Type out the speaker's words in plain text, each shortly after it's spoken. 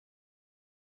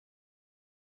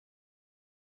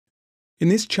In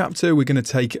this chapter, we're going to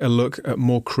take a look at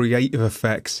more creative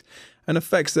effects and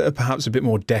effects that are perhaps a bit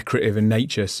more decorative in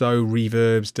nature. So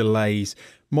reverbs, delays,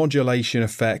 modulation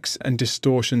effects and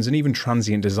distortions and even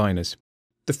transient designers.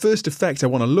 The first effect I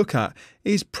want to look at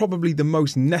is probably the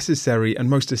most necessary and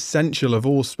most essential of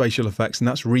all spatial effects, and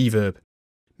that's reverb.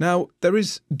 Now, there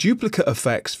is duplicate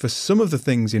effects for some of the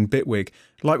things in Bitwig,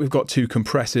 like we've got 2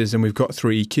 compressors and we've got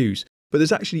 3 EQs, but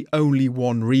there's actually only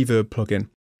one reverb plugin.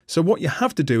 So what you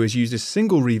have to do is use this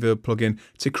single reverb plugin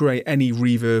to create any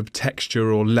reverb texture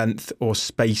or length or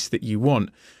space that you want,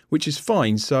 which is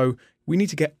fine. So we need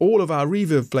to get all of our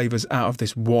reverb flavors out of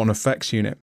this one effects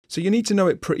unit. So you need to know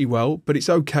it pretty well, but it's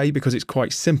okay because it's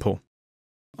quite simple.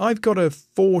 I've got a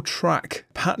 4-track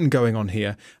pattern going on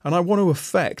here, and I want to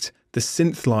affect the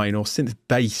synth line or synth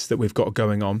bass that we've got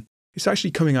going on. It's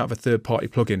actually coming out of a third-party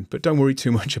plugin, but don't worry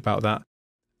too much about that.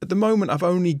 At the moment, I've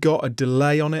only got a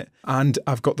delay on it and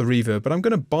I've got the reverb, but I'm going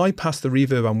to bypass the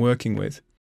reverb I'm working with.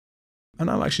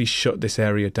 And I'll actually shut this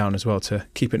area down as well to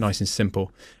keep it nice and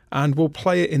simple. And we'll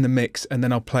play it in the mix and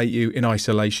then I'll play you in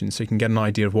isolation so you can get an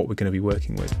idea of what we're going to be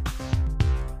working with.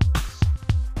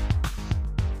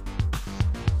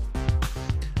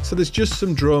 So there's just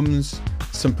some drums,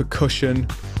 some percussion,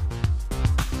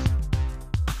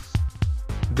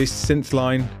 this synth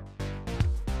line,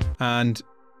 and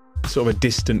sort of a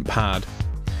distant pad.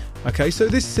 Okay, so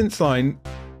this synth line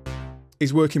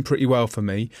is working pretty well for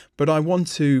me, but I want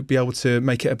to be able to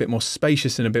make it a bit more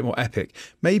spacious and a bit more epic.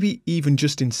 Maybe even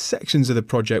just in sections of the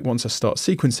project once I start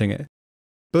sequencing it.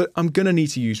 But I'm going to need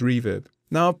to use reverb.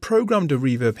 Now I've programmed a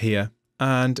reverb here,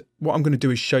 and what I'm going to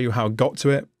do is show you how I got to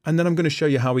it, and then I'm going to show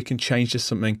you how we can change to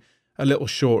something a little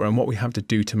shorter and what we have to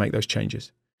do to make those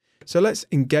changes. So let's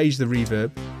engage the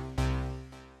reverb.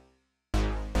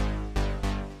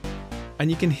 And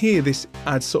you can hear this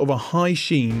adds sort of a high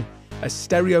sheen, a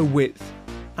stereo width,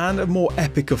 and a more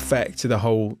epic effect to the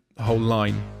whole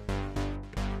line.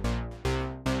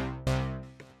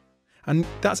 And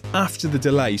that's after the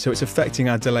delay, so it's affecting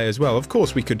our delay as well. Of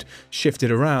course, we could shift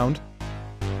it around,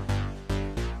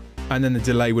 and then the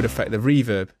delay would affect the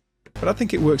reverb. But I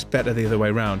think it works better the other way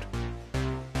around.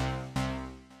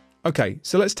 Okay,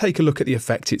 so let's take a look at the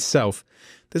effect itself.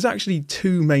 There's actually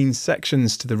 2 main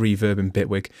sections to the reverb in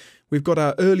Bitwig. We've got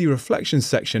our early reflections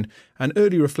section, and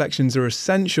early reflections are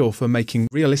essential for making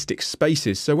realistic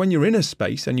spaces. So when you're in a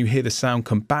space and you hear the sound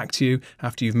come back to you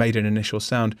after you've made an initial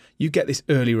sound, you get this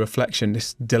early reflection,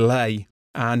 this delay,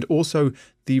 and also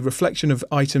the reflection of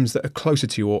items that are closer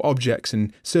to you or objects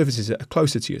and surfaces that are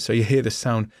closer to you. So you hear the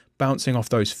sound bouncing off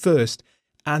those first,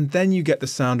 and then you get the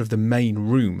sound of the main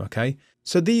room, okay?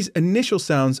 So these initial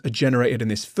sounds are generated in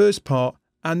this first part,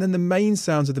 and then the main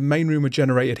sounds of the main room are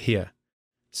generated here.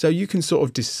 So you can sort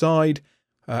of decide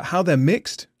how they're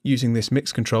mixed using this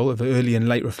mix control of early and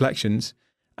late reflections,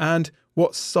 and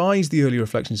what size the early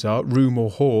reflections are, room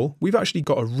or hall. We've actually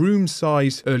got a room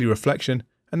size early reflection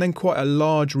and then quite a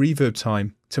large reverb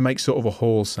time to make sort of a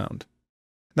hall sound.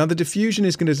 Now the diffusion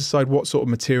is going to decide what sort of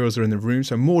materials are in the room.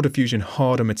 So more diffusion,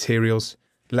 harder materials,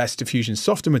 less diffusion,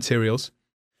 softer materials.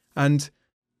 And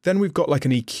then we've got like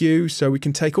an EQ, so we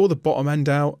can take all the bottom end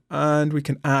out and we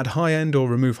can add high end or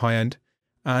remove high end.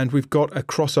 And we've got a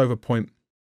crossover point,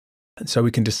 and so we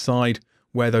can decide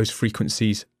where those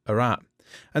frequencies are at.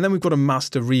 And then we've got a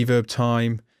master reverb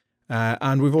time,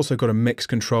 and we've also got a mix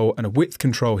control and a width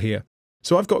control here.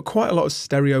 So I've got quite a lot of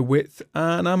stereo width,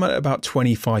 and I'm at about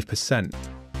 25%.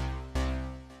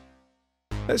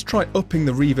 Let's try upping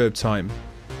the reverb time.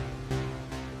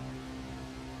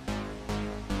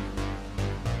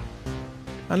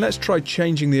 And let's try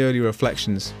changing the early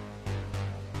reflections.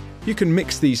 You can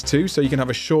mix these two, so you can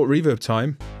have a short reverb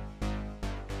time.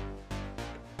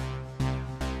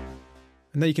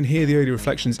 And then you can hear the early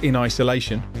reflections in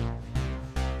isolation.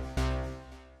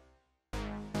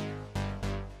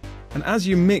 And as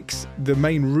you mix the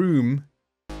main room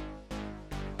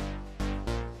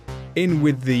in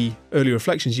with the early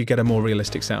reflections, you get a more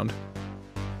realistic sound.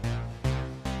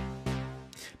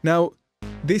 Now,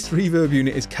 this reverb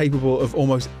unit is capable of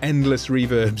almost endless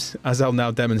reverbs, as I'll now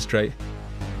demonstrate.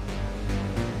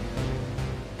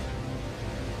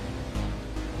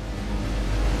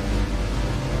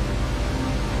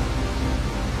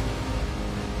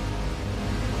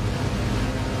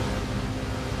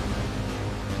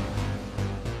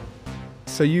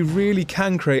 So you really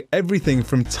can create everything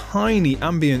from tiny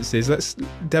ambiances. Let's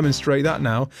demonstrate that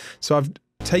now. So I've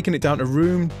taken it down to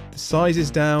room, the size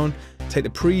is down, take the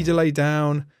pre-delay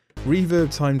down,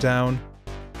 reverb time down,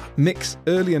 mix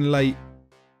early and late,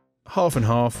 half and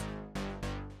half.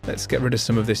 Let's get rid of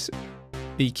some of this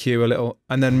EQ a little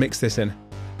and then mix this in.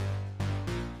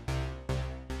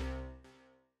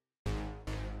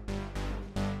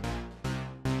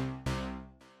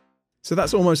 So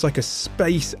that's almost like a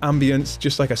space ambience,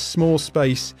 just like a small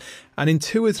space. And in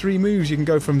 2 or 3 moves, you can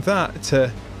go from that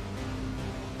to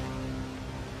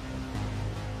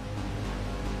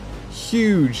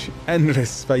huge,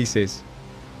 endless spaces.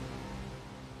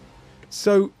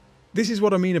 So this is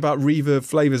what I mean about Reverb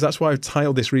Flavours. That's why I've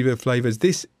titled this Reverb Flavours.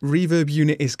 This reverb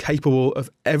unit is capable of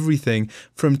everything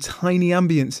from tiny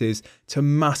ambiences to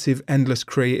massive, endless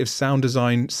creative sound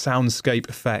design, soundscape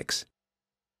effects.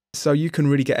 So you can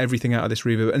really get everything out of this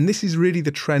reverb. And this is really the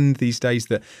trend these days,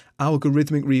 that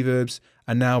algorithmic reverbs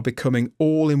are now becoming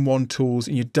all-in-one tools,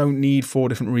 and you don't need 4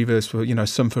 different reverbs for, you know,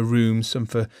 some for rooms, some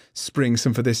for spring,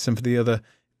 some for this, some for the other.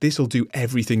 This will do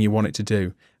everything you want it to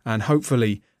do. And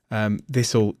hopefully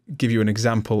this will give you an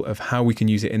example of how we can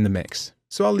use it in the mix.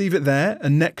 So I'll leave it there,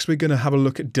 and next we're going to have a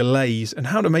look at delays and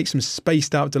how to make some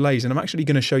spaced out delays. And I'm actually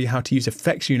going to show you how to use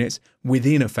effects units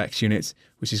within effects units,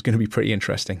 which is going to be pretty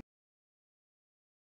interesting.